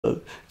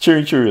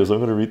Cherry Cheerios, I'm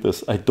going to read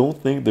this. I don't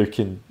think there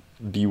can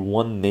be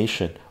one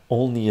nation.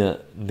 Only a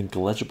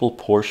negligible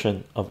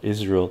portion of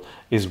Israel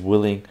is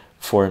willing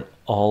for an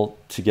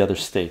all-together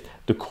state.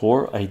 The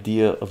core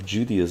idea of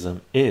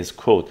Judaism is,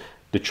 quote,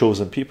 the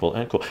chosen people,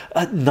 end quote.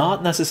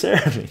 Not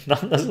necessarily,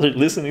 not necessarily.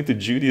 Listening to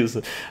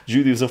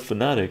Judaism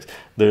fanatics,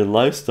 their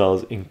lifestyle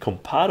is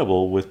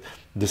incompatible with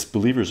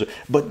disbelievers.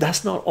 But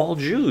that's not all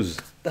Jews.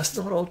 That's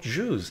not all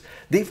Jews.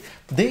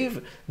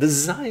 The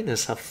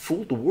Zionists have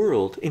fooled the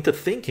world into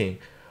thinking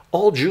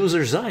all Jews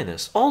are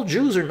Zionists. All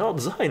Jews are not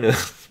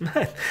Zionists.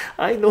 Man,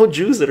 I know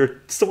Jews that are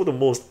some of the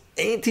most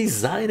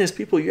anti-Zionist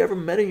people you ever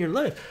met in your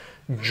life.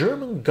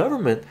 German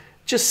government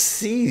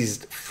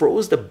just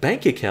froze the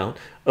bank account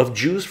of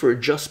Jews for a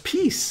just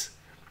peace,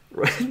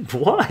 right?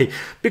 Why?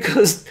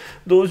 Because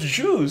those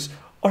Jews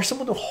are some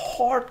of the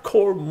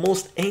hardcore,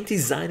 most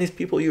anti-Zionist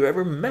people you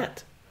ever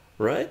met,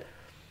 right?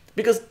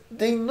 Because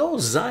they know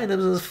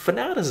Zionism is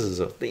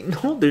fanaticism. They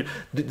know that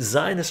the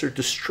Zionists are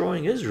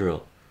destroying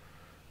Israel,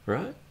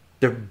 right?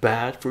 They're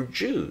bad for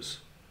Jews.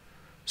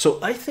 So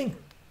I think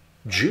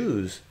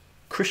Jews,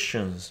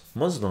 Christians,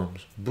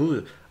 Muslims,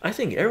 Buddha, I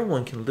think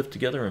everyone can live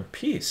together in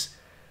peace.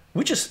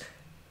 We just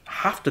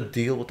have to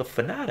deal with the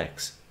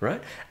fanatics,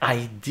 right?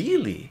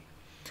 Ideally,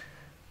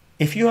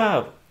 if you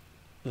have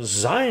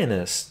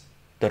Zionists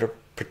that are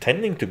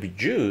pretending to be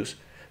Jews,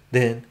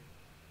 then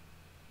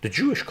the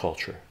Jewish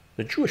culture,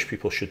 the Jewish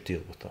people should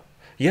deal with them.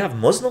 You have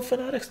Muslim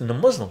fanatics, and the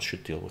Muslims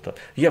should deal with them.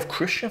 You have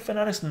Christian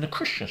fanatics, and the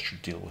Christians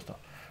should deal with them,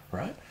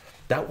 right?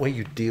 That way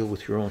you deal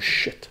with your own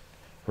shit,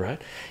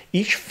 right?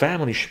 Each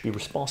family should be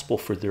responsible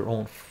for their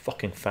own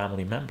fucking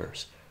family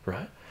members,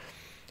 right?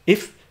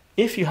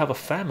 If you have a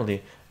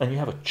family and you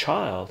have a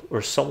child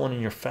or someone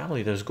in your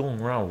family that's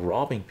going around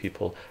robbing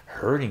people,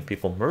 hurting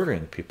people,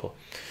 murdering people,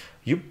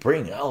 you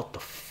bring out the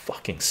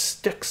fucking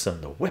sticks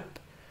and the whip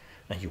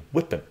and you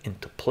whip them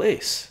into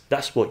place.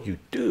 That's what you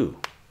do,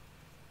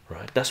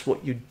 right? That's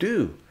what you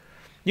do.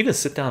 You can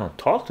sit down and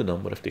talk to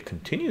them, but if they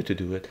continue to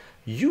do it,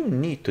 you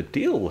need to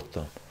deal with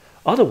them.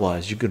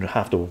 Otherwise, you're going to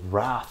have the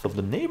wrath of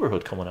the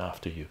neighborhood coming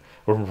after you,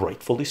 or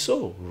rightfully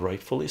so,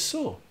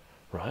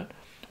 right?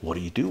 What do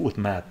you do with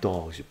mad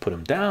dogs? You put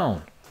them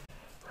down,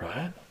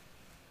 right?